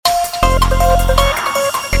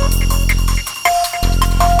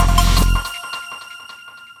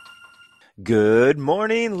Good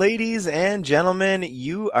morning, ladies and gentlemen.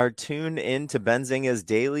 You are tuned in to Benzinga's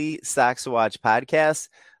Daily Stocks to Watch podcast,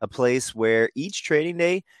 a place where each trading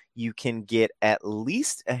day you can get at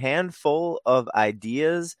least a handful of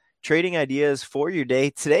ideas, trading ideas for your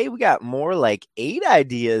day. Today we got more like 8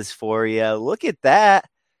 ideas for you. Look at that.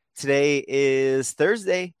 Today is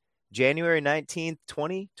Thursday, January 19th,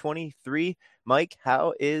 2023. Mike,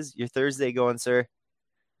 how is your Thursday going, sir?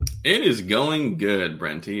 It is going good,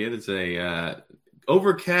 Brenty. It is a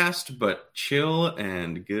overcast but chill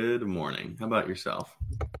and good morning. How about yourself?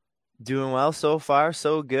 Doing well so far,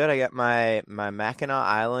 so good. I got my Mackinac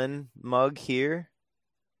Island mug here.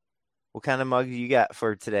 What kind of mug do you got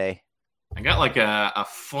for today? I got like a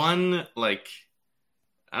fun, like,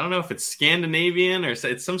 I don't know if it's Scandinavian or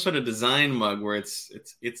it's some sort of design mug where it's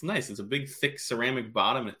nice. It's a big thick ceramic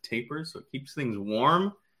bottom. It tapers so it keeps things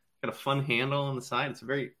warm. Got a fun handle on the side. It's a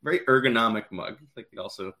very ergonomic mug. Like it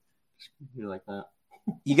also you like that.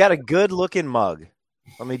 You got a good looking mug.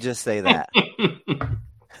 Let me just say that.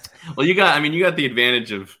 Well, you got the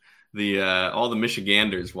advantage of the all the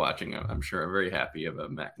Michiganders watching. I'm sure are very happy of a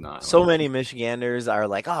Mackinac. So many Michiganders are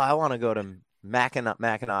like, "Oh, I want to go to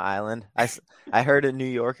Mackinac Island." I heard a New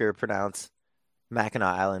Yorker pronounce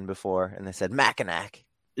Mackinac Island before, and they said Mackinac.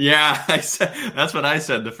 Yeah, that's what I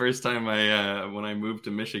said the first time when I moved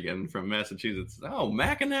to Michigan from Massachusetts. Oh,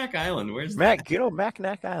 Mackinac Island, where's that? Good old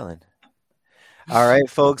Mackinac Island. All right,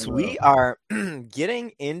 folks, we are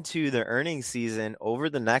getting into the earnings season over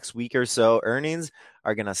the next week or so. Earnings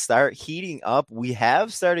are going to start heating up. We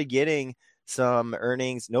have started getting some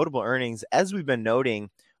notable earnings, as we've been noting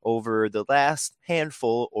over the last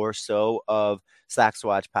handful or so of Stocks to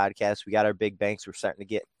Watch podcasts. We got our big banks. We're starting to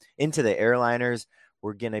get into the airliners.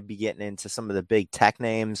 We're going to be getting into some of the big tech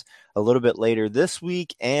names a little bit later this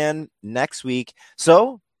week and next week.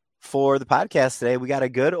 So for the podcast today, we got a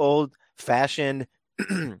good old fashioned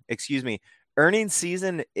earnings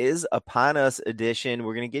season is upon us edition.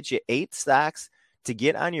 We're going to get you 8 stocks to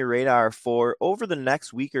get on your radar for over the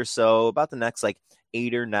next week or so, about the next like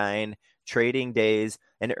 8 or 9 trading days.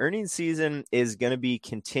 And earnings season is going to be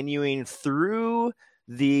continuing through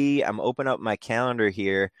I'm opening up my calendar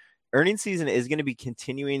here. Earnings season is going to be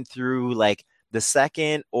continuing through like the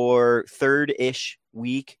second or third-ish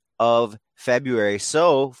week of February.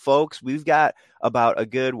 So, folks, we've got about a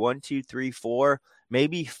good 1, 2, 3, 4,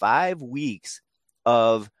 maybe 5 weeks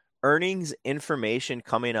of earnings information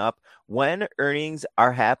coming up. When earnings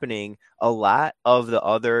are happening, a lot of the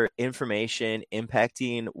other information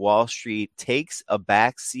impacting Wall Street takes a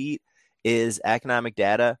back seat. Is economic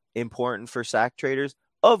data important for stock traders?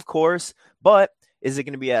 Of course, but is it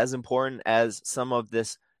going to be as important as some of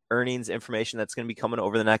this earnings information that's going to be coming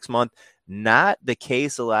over the next month? Not the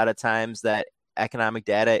case a lot of times. That economic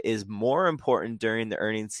data is more important during the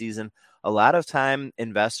earnings season. A lot of time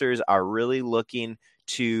investors are really looking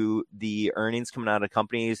to the earnings coming out of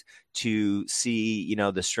companies to see,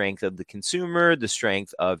 the strength of the consumer, the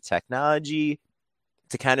strength of technology,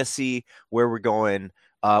 to kind of see where we're going,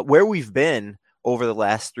 where we've been over the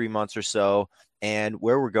last 3 months or so, and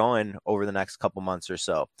where we're going over the next couple months or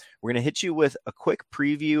so. We're going to hit you with a quick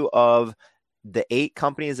preview of the 8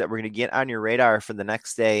 companies that we're going to get on your radar for the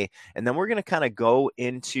next day. And then we're going to kind of go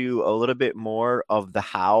into a little bit more of the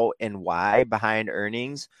how and why behind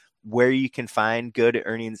earnings, where you can find good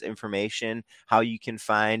earnings information, how you can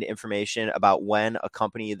find information about when a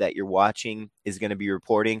company that you're watching is going to be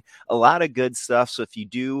reporting. A lot of good stuff. So if you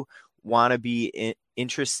do want to be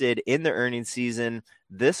interested in the earnings season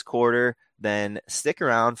this quarter, then stick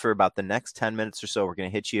around for about the next 10 minutes or so. We're going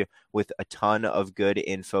to hit you with a ton of good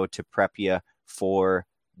info to prep you for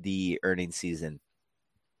the earnings season.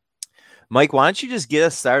 Mike, why don't you just get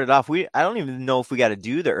us started off? I don't even know if we got to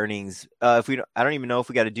do the earnings. I don't even know if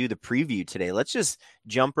we got to do the preview today. Let's just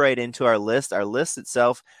jump right into our list. Our list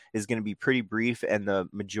itself is going to be pretty brief, and the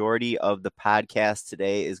majority of the podcast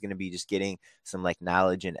today is going to be just getting some like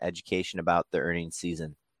knowledge and education about the earnings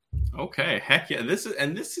season. Okay, heck yeah! This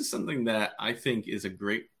is something that I think is a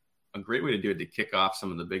great way to do it to kick off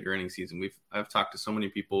some of the big earnings season. I've talked to so many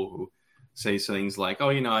people who say things like, "Oh,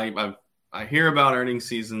 I hear about earnings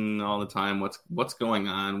season all the time. What's going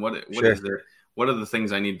on? What Sure. is there? What are the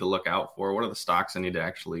things I need to look out for? What are the stocks I need to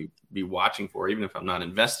actually be watching for, even if I'm not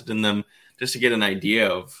invested in them, just to get an idea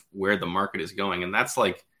of where the market is going?" And that's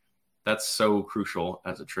so crucial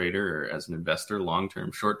as a trader or as an investor, long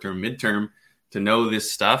term, short term, midterm, to know this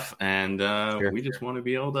stuff. And Sure. we just want to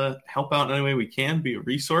be able to help out in any way we can, be a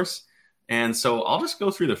resource. And so I'll just go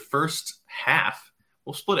through the first half.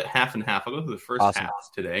 We'll split it half and half. I'll go through the first Awesome. half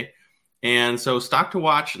today. And so stock to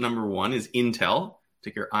watch number 1 is Intel,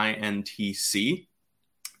 ticker INTC.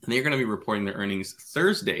 And they're going to be reporting their earnings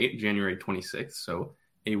Thursday, January 26th. So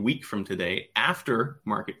a week from today, after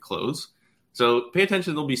market close. So pay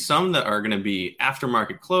attention. There'll be some that are going to be after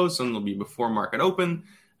market close. Some will be before market open.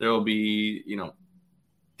 There will be,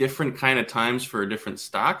 different kind of times for different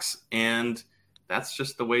stocks. And that's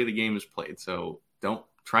just the way the game is played. So don't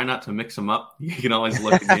try not to mix them up. You can always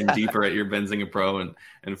look again deeper at your Benzinga Pro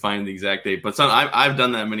and find the exact date. But I've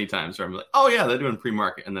done that many times where I'm like, oh yeah, they're doing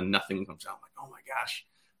pre-market, and then nothing comes out. I'm like, oh my gosh.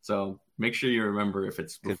 So make sure you remember if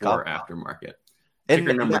it's before or after market. And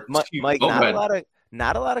Mike,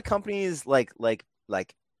 not a lot of companies like a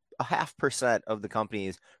 0.5% of the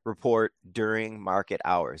companies report during market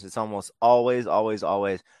hours. It's almost always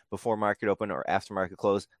before market open or after market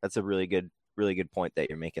close. That's a really good point that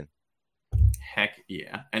you're making. Heck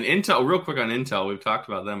yeah. And Intel, real quick on Intel, we've talked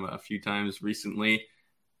about them a few times recently.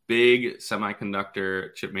 Big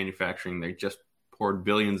semiconductor chip manufacturing. They just poured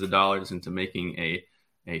billions of dollars into making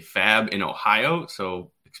a fab in Ohio.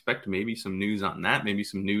 So expect maybe some news on that, maybe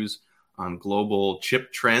some news on global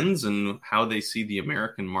chip trends and how they see the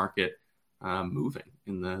American market moving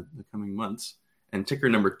in the coming months. And ticker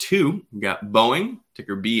number 2, we got Boeing,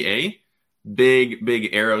 ticker BA, big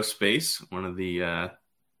aerospace, one of the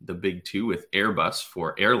big 2 with Airbus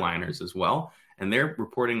for airliners as well. And they're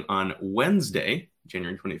reporting on Wednesday,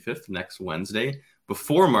 January 25th, next Wednesday,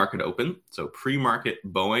 before market open. So pre-market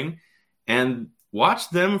Boeing. And watch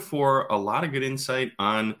them for a lot of good insight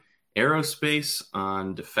on aerospace,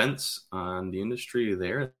 on defense, on the industry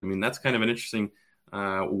there. I mean, that's kind of an interesting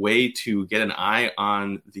way to get an eye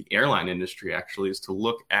on the airline industry, actually, is to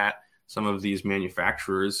look at some of these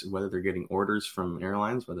manufacturers, whether they're getting orders from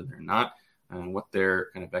airlines, whether they're not, and what their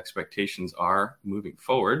kind of expectations are moving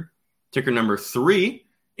forward. Ticker number 3,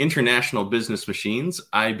 International Business Machines,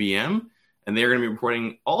 IBM, and they're going to be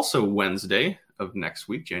reporting also Wednesday of next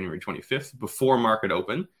week, January 25th, before market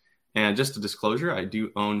open. And just a disclosure, I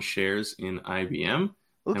do own shares in IBM.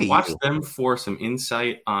 And watch them for some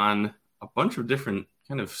insight on a bunch of different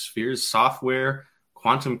kind of spheres, software,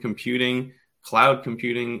 quantum computing, cloud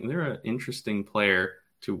computing. They're an interesting player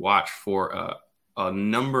to watch for a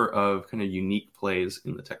number of kind of unique plays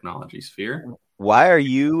in the technology sphere. Why are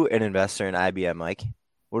you an investor in IBM, Mike?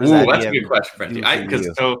 What does IBM that's a good question, Frenchie. Because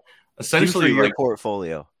so essentially, your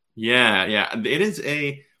portfolio. Yeah. It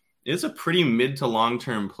is a pretty mid to long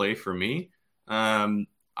term play for me. I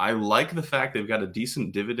like the fact they've got a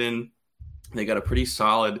decent dividend. They got a pretty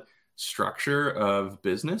solid structure of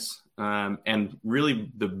business. And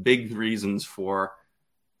really the big reasons why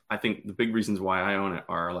I own it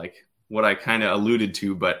are like what I kind of alluded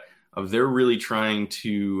to, but they're really trying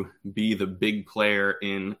to be the big player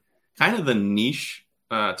in kind of the niche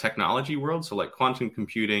technology world. So like quantum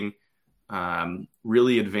computing,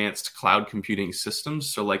 really advanced cloud computing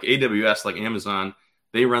systems. So like AWS, like Amazon,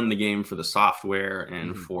 they run the game for the software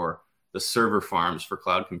and for the server farms for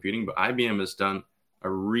cloud computing. But IBM has done a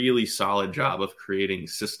really solid job of creating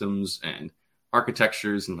systems and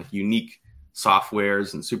architectures and like unique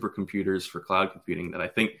softwares and supercomputers for cloud computing that I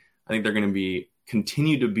think they're going to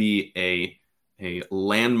continue to be a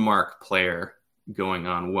landmark player going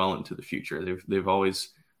on well into the future. They've always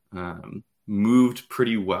moved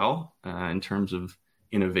pretty well in terms of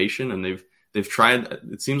innovation, and they've tried.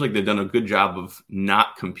 It seems like they've done a good job of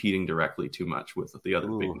not competing directly too much with the other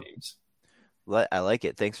big names. I like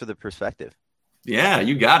it. Thanks for the perspective. Yeah,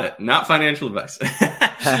 you got it. Not financial advice, but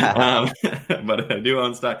I do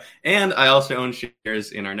own stock, and I also own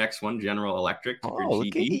shares in our next one, General Electric. Oh, look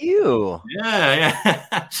at you!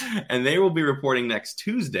 Yeah, and they will be reporting next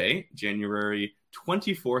Tuesday, January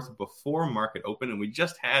 24th, before market open, and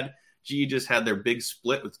GE just had their big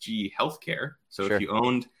split with GE Healthcare. So If you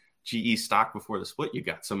owned GE stock before the split, you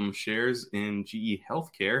got some shares in GE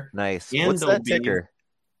Healthcare. Nice. And what's that ticker?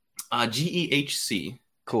 GEHC.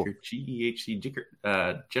 Cool. GEHC,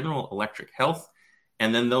 General Electric Health.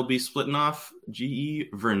 And then they'll be splitting off GE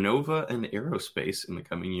Vernova and Aerospace in the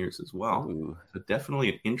coming years as well. Ooh. So definitely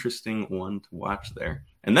an interesting one to watch there.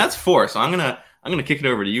 And that's 4. So I'm gonna kick it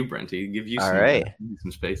over to you, Brent, to give you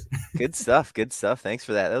some space. Good stuff. Thanks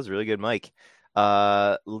for that. That was really good, Mike.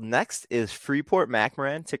 Next is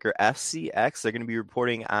Freeport-McMoRan, ticker FCX. They're going to be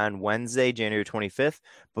reporting on Wednesday, January 25th,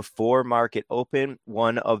 before market open,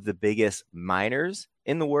 one of the biggest miners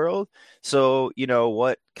in the world. So,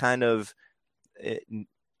 what kind of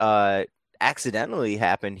accidentally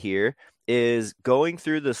happened here is going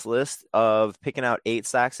through this list of picking out 8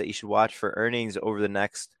 stocks that you should watch for earnings over the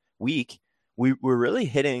next week. We're really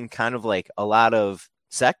hitting kind of like a lot of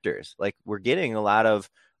sectors. Like we're getting a lot of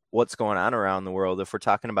what's going on around the world. If we're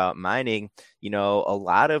talking about mining, a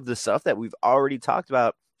lot of the stuff that we've already talked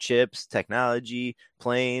about chips, technology,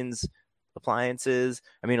 planes, appliances.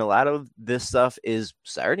 I mean, a lot of this stuff is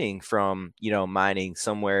starting from, mining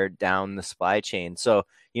somewhere down the supply chain. So,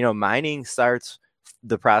 mining starts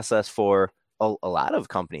the process for a lot of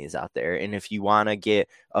companies out there. And if you want to get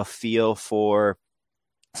a feel for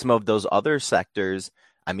some of those other sectors,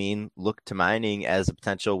 I mean, look to mining as a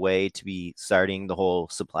potential way to be starting the whole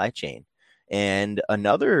supply chain. And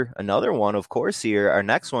another one, of course, here, our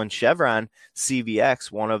next one, Chevron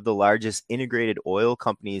CVX, one of the largest integrated oil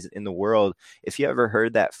companies in the world. If you ever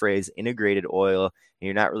heard that phrase, integrated oil, and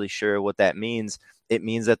you're not really sure what that means, it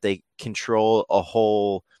means that they control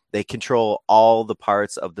all the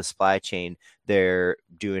parts of the supply chain. They're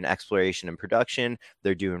doing exploration and production.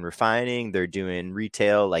 They're doing refining. They're doing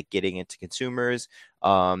retail, like getting into consumers.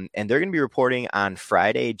 And they're going to be reporting on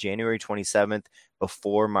Friday, January 27th,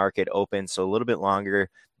 before market open. So a little bit longer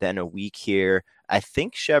than a week here. I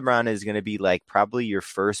think Chevron is going to be like probably your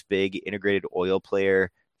first big integrated oil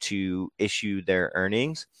player to issue their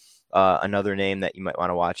earnings. Another name that you might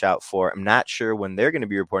want to watch out for, I'm not sure when they're going to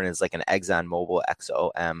be reporting, is like an ExxonMobil,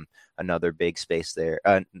 XOM, another big space there,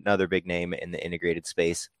 another big name in the integrated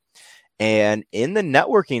space. And in the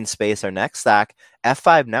networking space, our next stock,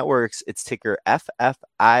 F5 Networks, its ticker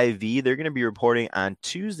FFIV. They're going to be reporting on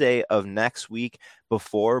Tuesday of next week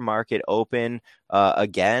before market open.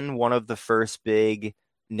 Again, one of the first big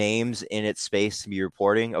names in its space to be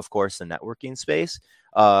reporting, of course, the networking space.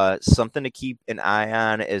 Something to keep an eye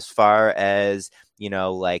on as far as,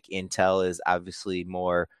 like Intel is obviously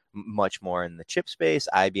much more in the chip space.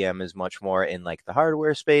 IBM is much more in like the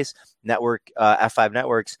hardware space. F5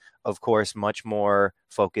 Networks, of course, much more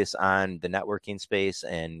focus on the networking space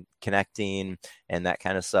and connecting and that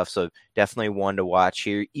kind of stuff. So definitely one to watch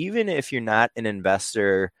here. Even if you're not an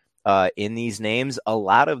investor in these names, a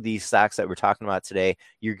lot of these stocks that we're talking about today,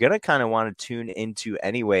 you're going to kind of want to tune into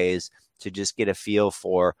anyways to just get a feel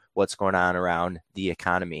for what's going on around the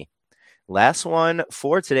economy. Last one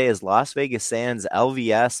for today is Las Vegas Sands,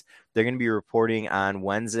 LVS. They're going to be reporting on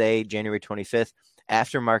Wednesday, January 25th,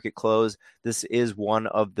 after market close. This is one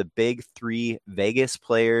of the big three Vegas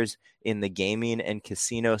players in the gaming and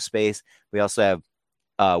casino space. We also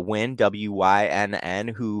have Wynn,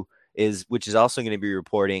 WYNN, which is also going to be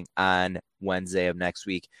reporting on Wednesday of next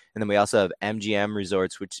week. And then we also have MGM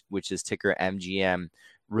Resorts, which is ticker MGM.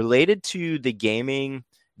 Related to the gambling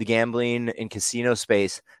and casino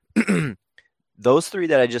space, those three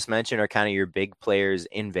that I just mentioned are kind of your big players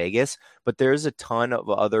in Vegas, but there's a ton of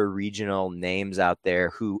other regional names out there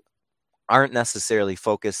who aren't necessarily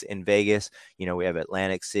focused in Vegas. We have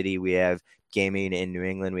Atlantic City, we have gaming in New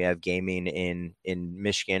England, we have gaming in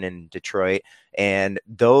Michigan and Detroit. And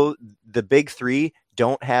though the big three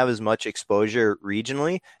don't have as much exposure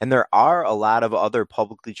regionally, and there are a lot of other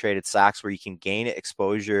publicly traded stocks where you can gain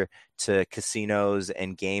exposure to casinos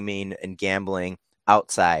and gaming and gambling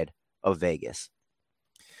outside of Vegas.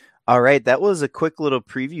 All right, that was a quick little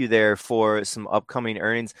preview there for some upcoming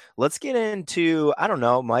earnings. Let's get into, I don't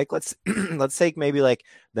know, Mike, let's take maybe like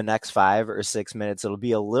the next 5 or 6 minutes. It'll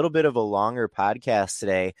be a little bit of a longer podcast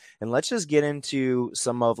today, and let's just get into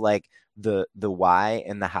some of like the why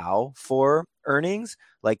and the how for earnings,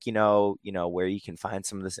 like where you can find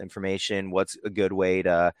some of this information, what's a good way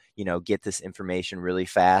to get this information really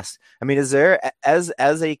fast. I mean, is there, as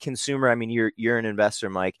a consumer, I mean, you're an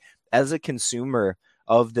investor, Mike, as a consumer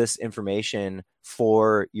of this information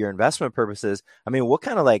for your investment purposes, I mean, what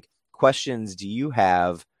kind of like questions do you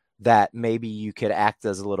have that maybe you could act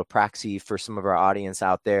as a little proxy for some of our audience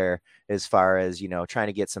out there as far as, trying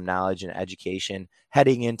to get some knowledge and education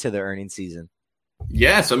heading into the earnings season?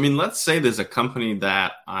 Yes. I mean, let's say there's a company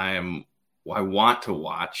that I want to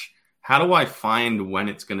watch. How do I find when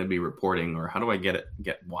it's going to be reporting, or how do I get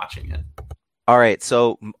watching it? All right.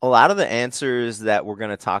 So a lot of the answers that we're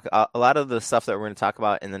going to talk, a lot of the stuff that we're going to talk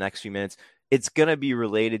about in the next few minutes, it's going to be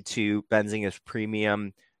related to Benzinga's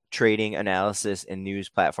premium trading analysis and news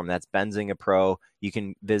platform. That's Benzinga Pro. You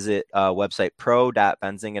can visit website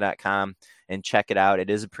pro.benzinga.com and check it out. It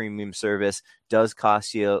is a premium service, does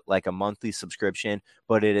cost you like a monthly subscription,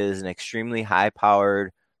 but it is an extremely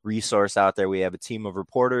high-powered resource out there. We have a team of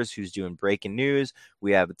reporters who's doing breaking news.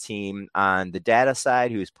 We have a team on the data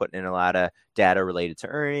side who's putting in a lot of data related to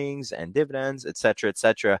earnings and dividends, et cetera, et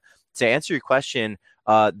cetera. To answer your question,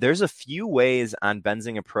 there's a few ways on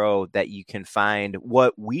Benzinga Pro that you can find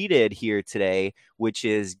what we did here today, which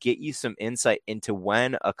is get you some insight into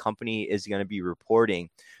when a company is going to be reporting.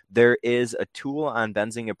 There is a tool on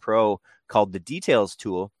Benzinga Pro called the Details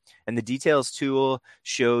tool. And the Details tool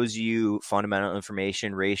shows you fundamental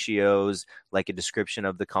information, ratios, like a description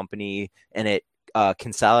of the company, and it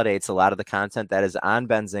consolidates a lot of the content that is on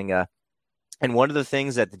Benzinga. And one of the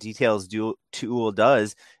things that the details tool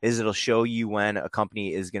does is it'll show you when a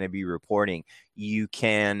company is going to be reporting. You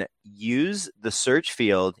can use the search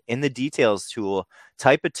field in the details tool,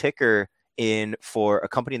 type a ticker in for a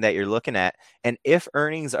company that you're looking at. And if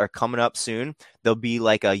earnings are coming up soon, there'll be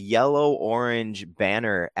like a yellow orange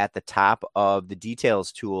banner at the top of the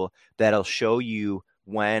details tool that'll show you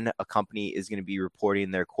when a company is going to be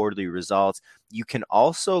reporting their quarterly results. You can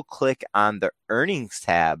also click on the earnings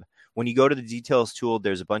tab. When you go to the details tool,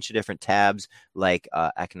 there's a bunch of different tabs like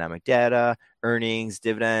economic data, earnings,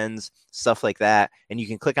 dividends, stuff like that. And you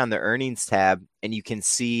can click on the earnings tab and you can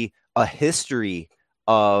see a history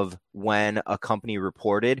of when a company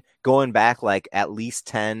reported going back like at least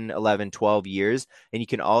 10, 11, 12 years. And you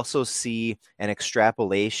can also see an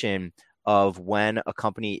extrapolation of when a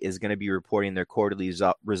company is going to be reporting their quarterly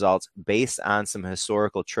results based on some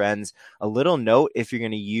historical trends. A little note, if you're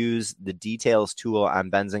going to use the details tool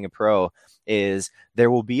on Benzinga Pro, is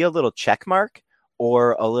there will be a little check mark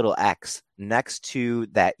or a little X next to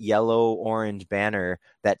that yellow orange banner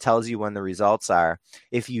that tells you when the results are.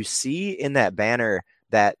 If you see in that banner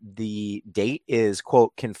that the date is,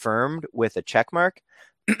 quote, confirmed with a check mark,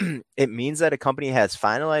 it means that a company has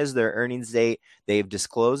finalized their earnings date. They've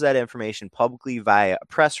disclosed that information publicly via a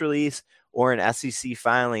press release or an SEC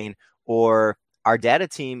filing, or our data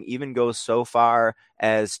team even goes so far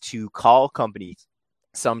as to call companies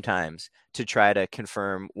sometimes to try to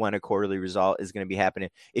confirm when a quarterly result is going to be happening.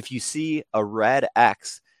 If you see a red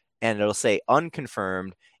X and it'll say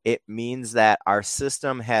unconfirmed, it means that our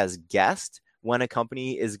system has guessed when a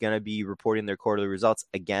company is going to be reporting their quarterly results,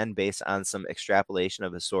 again, based on some extrapolation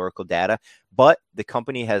of historical data, but the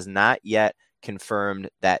company has not yet confirmed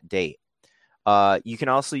that date. You can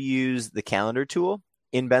also use the calendar tool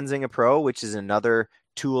in Benzinga Pro, which is another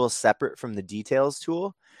tool separate from the details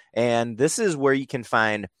tool. And this is where you can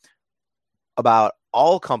find about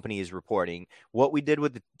all companies reporting. What we did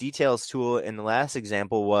with the details tool in the last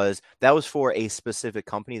example was that was for a specific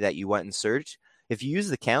company that you went and searched. If you use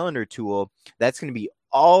the calendar tool, that's going to be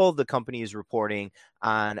all the companies reporting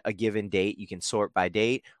on a given date. You can sort by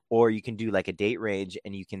date, or you can do like a date range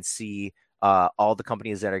and you can see all the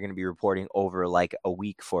companies that are going to be reporting over like a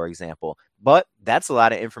week, for example. But that's a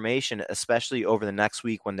lot of information, especially over the next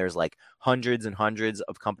week when there's like hundreds and hundreds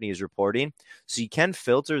of companies reporting. So you can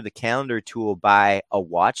filter the calendar tool by a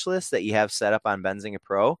watch list that you have set up on Benzinga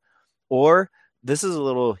Pro, or this is a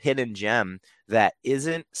little hidden gem that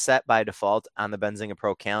isn't set by default on the Benzinga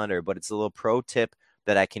Pro calendar, but it's a little pro tip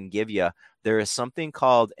that I can give you. There is something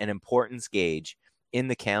called an importance gauge in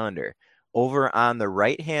the calendar. Over on the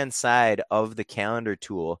right-hand side of the calendar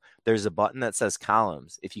tool, there's a button that says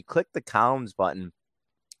columns. If you click the columns button,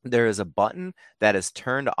 there is a button that is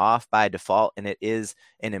turned off by default, and it is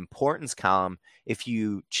an importance column. If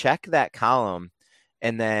you check that column,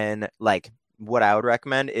 and then like what I would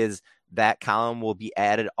recommend is that column will be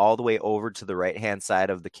added all the way over to the right-hand side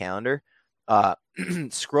of the calendar.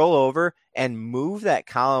 Scroll over and move that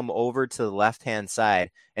column over to the left-hand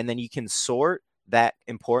side, and then you can sort that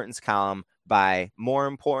importance column by more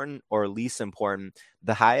important or least important.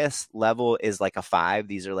 The highest level is like a 5.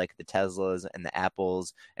 These are like the Teslas and the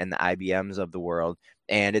Apples and the IBMs of the world.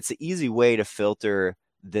 And it's an easy way to filter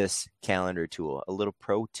this calendar tool. A little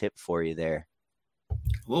pro tip for you there. A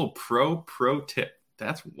little pro tip.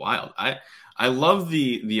 That's wild. I love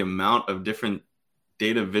the amount of different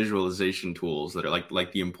data visualization tools that are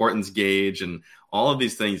like the importance gauge and all of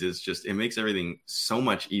these things. Is just, it makes everything so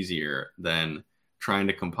much easier than trying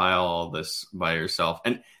to compile all this by yourself.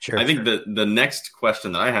 And sure, I think the next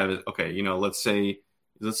question that I have is, okay, let's say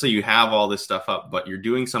you have all this stuff up, but you're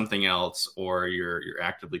doing something else, or you're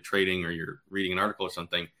actively trading, or you're reading an article or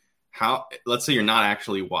something. Let's say you're not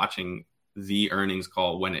actually watching the earnings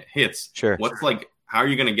call when it hits. Sure. How are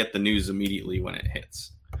you going to get the news immediately when it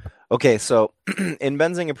hits? Okay, so in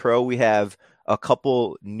Benzinga Pro, we have a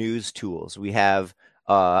couple news tools. We have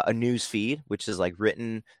a news feed, which is like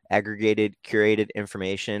written, aggregated, curated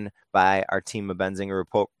information by our team of Benzinga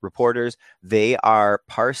reporters. They are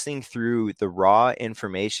parsing through the raw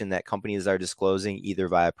information that companies are disclosing either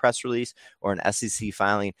via press release or an SEC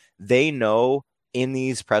filing. They know in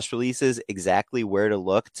these press releases exactly where to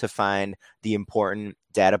look to find the important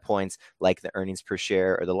data points, like the earnings per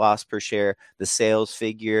share or the loss per share, the sales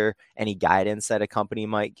figure, any guidance that a company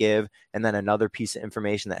might give. And then another piece of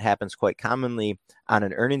information that happens quite commonly on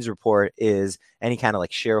an earnings report is any kind of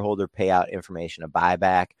like shareholder payout information, a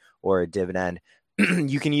buyback or a dividend.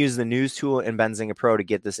 You can use the news tool in Benzinga Pro to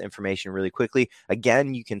get this information really quickly.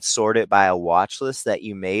 Again, you can sort it by a watch list that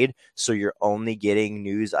you made, so you're only getting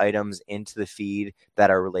news items into the feed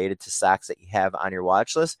that are related to stocks that you have on your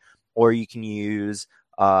watch list. Or you can use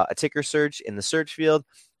a ticker search in the search field,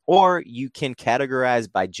 or you can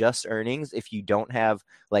categorize by just earnings. If you don't have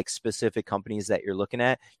like specific companies that you're looking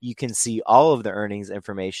at, you can see all of the earnings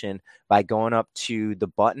information by going up to the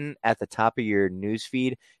button at the top of your news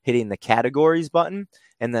feed, hitting the categories button,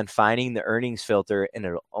 and then finding the earnings filter, and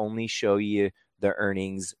it'll only show you the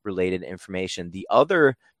earnings related information. The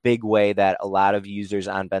other big way that a lot of users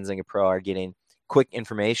on Benzinga Pro are getting quick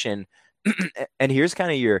information, and here's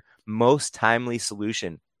kind of your most timely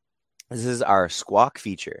solution. This is our Squawk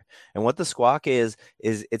feature. And what the Squawk is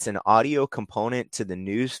it's an audio component to the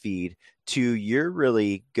news feed to your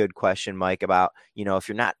really good question, Mike, about, if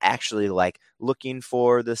you're not actually like looking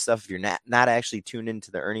for this stuff, if you're not actually tuned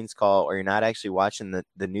into the earnings call, or you're not actually watching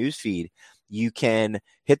the news feed, you can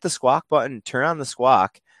hit the Squawk button, turn on the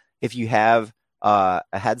Squawk. If you have a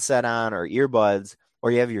headset on or earbuds,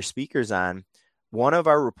 or you have your speakers on, one of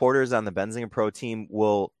our reporters on the Benzinga Pro team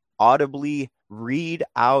will audibly read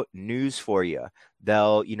out news for you.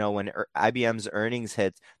 They'll, when IBM's earnings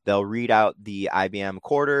hits, they'll read out the IBM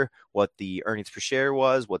quarter, what the earnings per share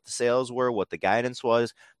was, what the sales were, what the guidance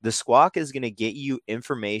was. The Squawk is going to get you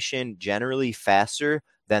information generally faster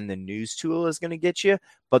than the news tool is going to get you,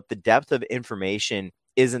 but the depth of information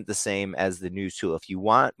isn't the same as the news tool. If you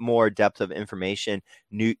want more depth of information,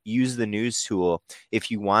 use the news tool.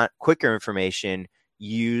 If you want quicker information,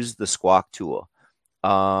 use the Squawk tool.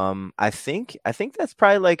 I think that's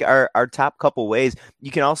probably like our top couple ways.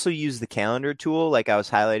 You can also use the calendar tool, like I was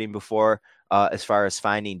highlighting before, as far as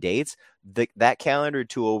finding dates. That calendar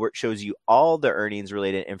tool, where it shows you all the earnings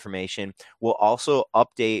related information, will also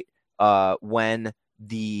update when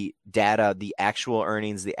the data, the actual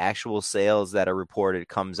earnings, the actual sales that are reported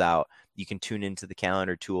comes out. You can tune into the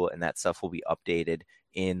calendar tool, and that stuff will be updated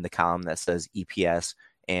in the column that says EPS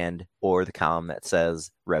or the column that says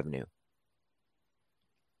revenue.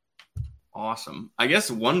 Awesome. I guess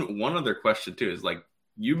one other question too is, like,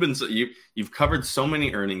 you've covered so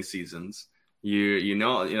many earnings seasons. You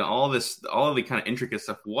know all of the kind of intricate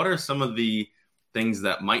stuff. What are some of the things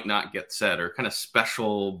that might not get said, or kind of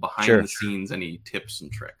special behind the scenes? Any tips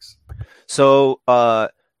and tricks? So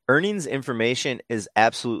earnings information is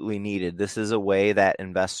absolutely needed. This is a way that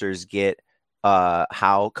investors get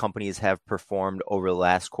how companies have performed over the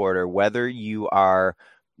last quarter, whether you are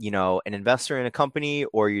an investor in a company,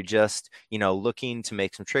 or you're just, looking to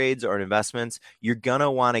make some trades or investments. You're going to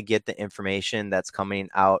want to get the information that's coming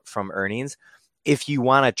out from earnings. If you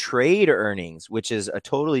want to trade earnings, which is a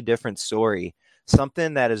totally different story,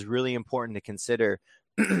 something that is really important to consider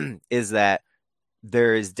is that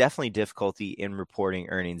there is definitely difficulty in reporting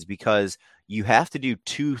earnings, because you have to do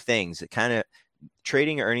two things.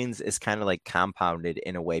 Trading earnings is kind of like compounded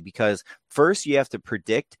in a way, because first you have to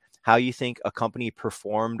predict how you think a company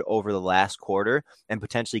performed over the last quarter and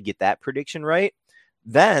potentially get that prediction right.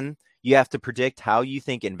 Then you have to predict how you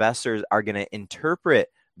think investors are going to interpret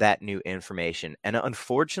that new information. And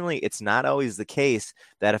unfortunately, it's not always the case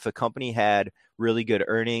that if a company had really good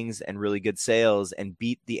earnings and really good sales and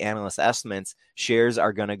beat the analyst estimates, shares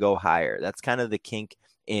are going to go higher. That's kind of the kink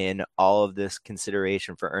in all of this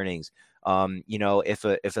consideration for earnings. If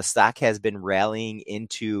a stock has been rallying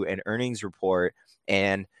into an earnings report,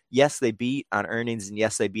 and yes, they beat on earnings, and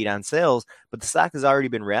yes, they beat on sales, but the stock has already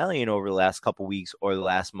been rallying over the last couple weeks or the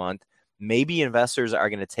last month, maybe investors are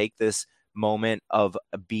going to take this moment of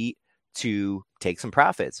a beat to take some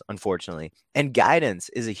profits, unfortunately. And guidance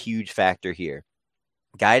is a huge factor here.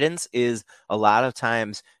 Guidance is a lot of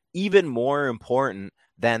times even more important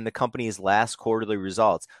than the company's last quarterly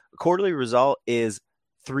results. A quarterly result is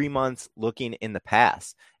 3 months looking in the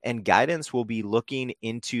past, and guidance will be looking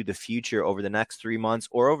into the future over the next 3 months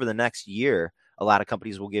or over the next year. A lot of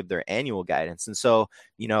companies will give their annual guidance. And so,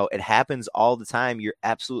 it happens all the time. You're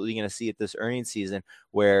absolutely going to see it this earnings season,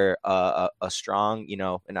 where a strong,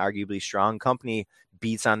 an arguably strong company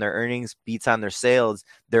beats on their earnings, beats on their sales.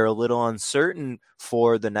 They're a little uncertain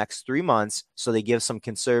for the next 3 months, so they give some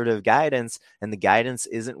conservative guidance, and the guidance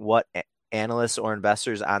isn't what analysts or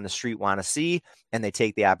investors on the street want to see, and they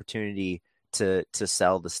take the opportunity to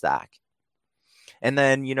sell the stock. And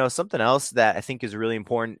then, something else that I think is really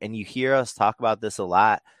important, and you hear us talk about this a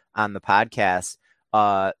lot on the podcast,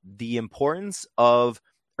 the importance of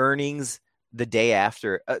earnings the day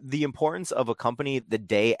after, the importance of a company the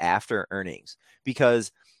day after earnings,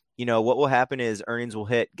 because what will happen is earnings will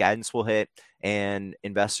hit, guidance will hit, and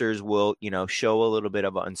investors will, show a little bit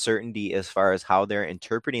of uncertainty as far as how they're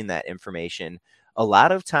interpreting that information. a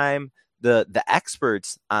lot of time the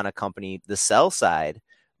experts on a company, the sell side,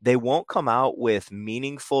 they won't come out with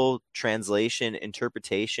meaningful translation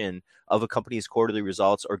interpretation of a company's quarterly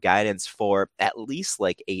results or guidance for at least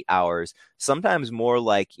like 8 hours, sometimes more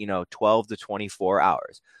like, 12 to 24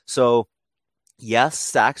 hours. So yes,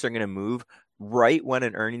 stocks are going to move right when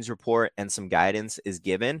an earnings report and some guidance is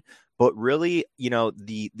given. But really,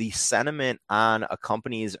 the sentiment on a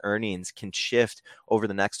company's earnings can shift over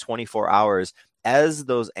the next 24 hours as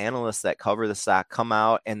those analysts that cover the stock come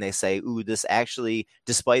out and they say, ooh, this actually,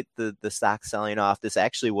 despite the stock selling off, this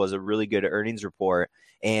actually was a really good earnings report.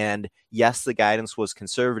 And yes, the guidance was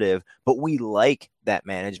conservative, but we like that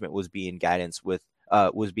management was being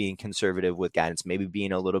conservative with guidance, maybe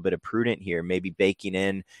being a little bit of prudent here, maybe baking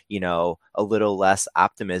in, a little less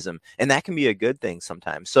optimism. And that can be a good thing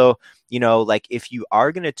sometimes. So, like if you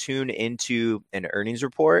are going to tune into an earnings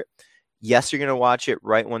report, yes, you're going to watch it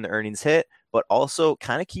right when the earnings hit, but also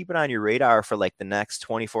kind of keep it on your radar for like the next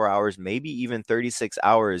 24 hours, maybe even 36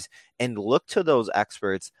 hours, and look to those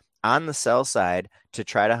experts on the sell side to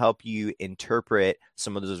try to help you interpret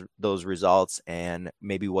some of those results and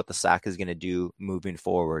maybe what the stock is going to do moving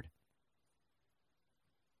forward.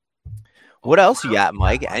 What else you got,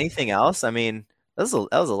 Mike? Anything else? I mean, that was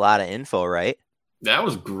a lot of info, right? That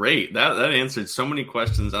was great. That answered so many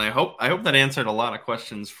questions, and I hope that answered a lot of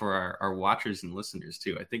questions for our watchers and listeners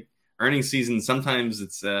too. I think earnings season sometimes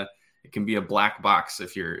it can be a black box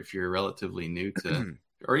if you're relatively new to,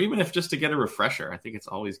 or even if just to get a refresher. I think it's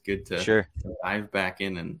always good to dive back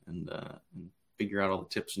in and figure out all the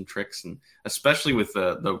tips and tricks, and especially with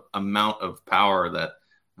the amount of power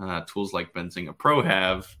that tools like Benzinga Pro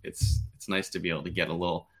have. It's nice to be able to get a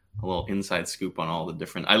little inside scoop on all the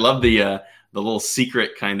different. I love the little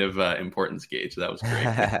secret kind of importance gauge. That was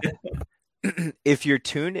great. If you're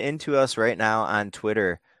tuned into us right now on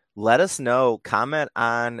Twitter, let us know, comment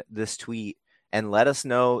on this tweet, and let us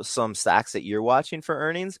know some stocks that you're watching for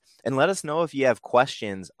earnings, and let us know if you have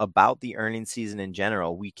questions about the earnings season in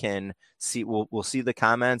general. We can see, we'll see the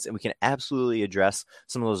comments, and we can absolutely address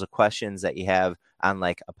some of those questions that you have on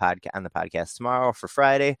like on the podcast tomorrow for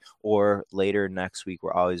Friday or later next week.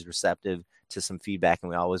 We're always receptive to some feedback, and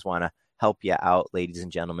we always want to help you out, ladies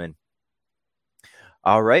and gentlemen.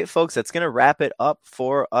 All right, folks, that's going to wrap it up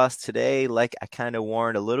for us today. Like I kind of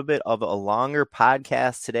warned, a little bit of a longer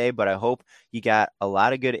podcast today, but I hope you got a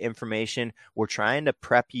lot of good information. We're trying to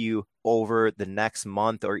prep you over the next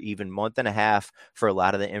month or even month and a half for a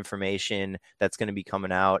lot of the information that's going to be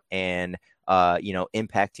coming out and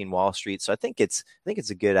impacting Wall Street. So I think it's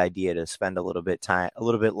a good idea to spend a little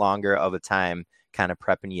bit longer of a time kind of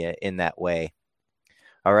prepping you in that way.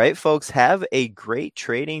 All right, folks, have a great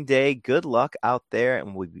trading day. Good luck out there,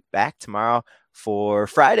 and we'll be back tomorrow for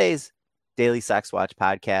Friday's Daily Stocks Watch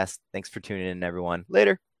podcast. Thanks for tuning in, everyone.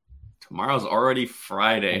 Later. Tomorrow's already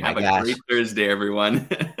Friday. Have a great Thursday, everyone.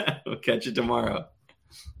 We'll catch you tomorrow.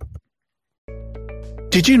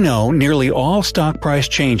 Did you know nearly all stock price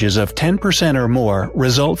changes of 10% or more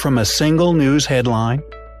result from a single news headline?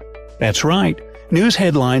 That's right. News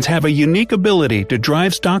headlines have a unique ability to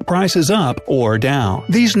drive stock prices up or down.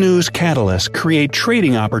 These news catalysts create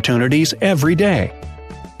trading opportunities every day.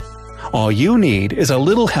 All you need is a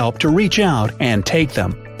little help to reach out and take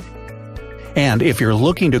them. And if you're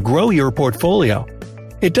looking to grow your portfolio,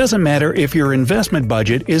 it doesn't matter if your investment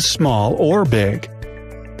budget is small or big.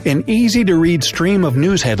 An easy-to-read stream of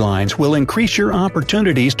news headlines will increase your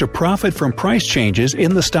opportunities to profit from price changes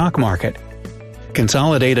in the stock market,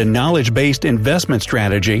 consolidate a knowledge-based investment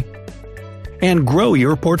strategy, and grow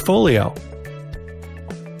your portfolio.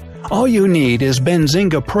 All you need is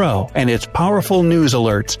Benzinga Pro and its powerful news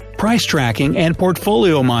alerts, price tracking, and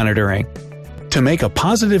portfolio monitoring to make a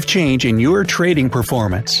positive change in your trading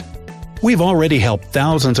performance. We've already helped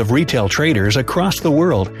thousands of retail traders across the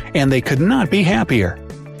world, and they could not be happier.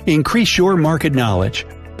 Increase your market knowledge,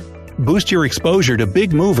 boost your exposure to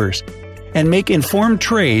big movers, and make informed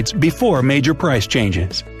trades before major price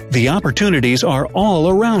changes. The opportunities are all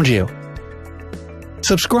around you.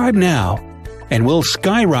 Subscribe now, and we'll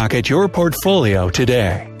skyrocket your portfolio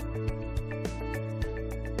today.